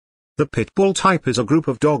The Pitbull type is a group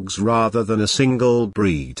of dogs rather than a single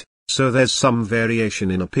breed, so there's some variation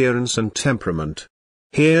in appearance and temperament.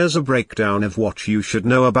 Here's a breakdown of what you should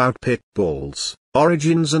know about Pitbulls: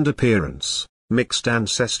 origins and appearance. Mixed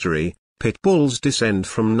ancestry. Pitbulls descend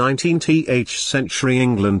from 19th century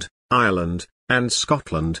England, Ireland, and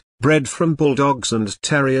Scotland, bred from bulldogs and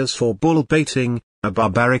terriers for bull baiting, a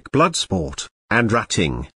barbaric blood sport, and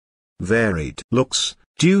ratting. Varied looks.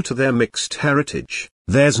 Due to their mixed heritage,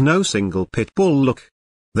 there's no single Pitbull look.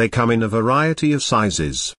 They come in a variety of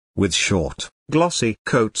sizes, with short, glossy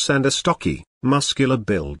coats and a stocky, muscular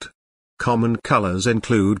build. Common colors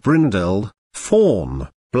include brindle, fawn,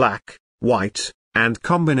 black, white, and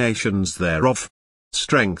combinations thereof.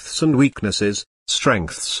 Strengths and weaknesses.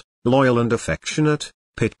 Strengths: loyal and affectionate.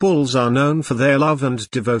 Pitbulls are known for their love and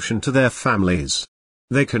devotion to their families.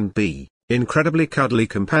 They can be incredibly cuddly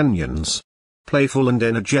companions. Playful and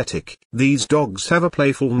energetic. These dogs have a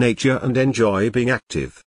playful nature and enjoy being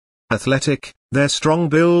active. Athletic. Their strong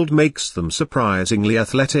build makes them surprisingly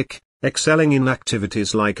athletic, excelling in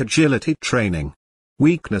activities like agility training.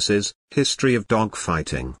 Weaknesses. History of dog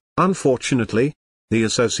fighting. Unfortunately, the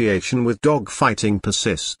association with dog fighting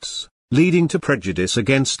persists, leading to prejudice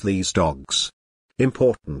against these dogs.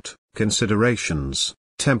 Important considerations.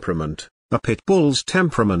 Temperament. A Pitbull's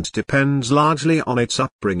temperament depends largely on its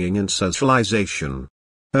upbringing and socialization.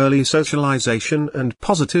 Early socialization and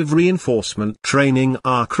positive reinforcement training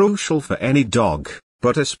are crucial for any dog,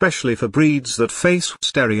 but especially for breeds that face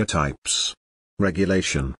stereotypes.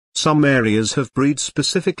 Regulation. Some areas have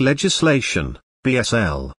breed-specific legislation,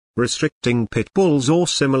 BSL, restricting Pitbulls or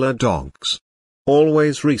similar dogs.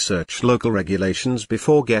 Always research local regulations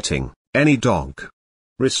before getting any dog.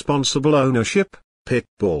 Responsible ownership.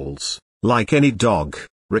 Pitbulls, like any dog,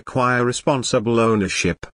 require responsible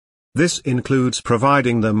ownership. This includes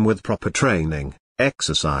providing them with proper training,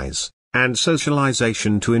 exercise, and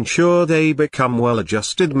socialization to ensure they become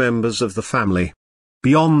well-adjusted members of the family.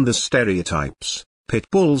 Beyond the stereotypes,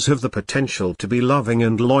 Pitbulls have the potential to be loving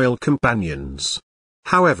and loyal companions.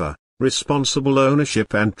 However, responsible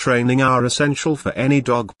ownership and training are essential for any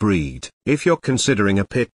dog breed. If you're considering a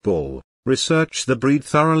Pitbull, research the breed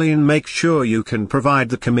thoroughly and make sure you can provide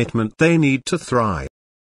the commitment they need to thrive.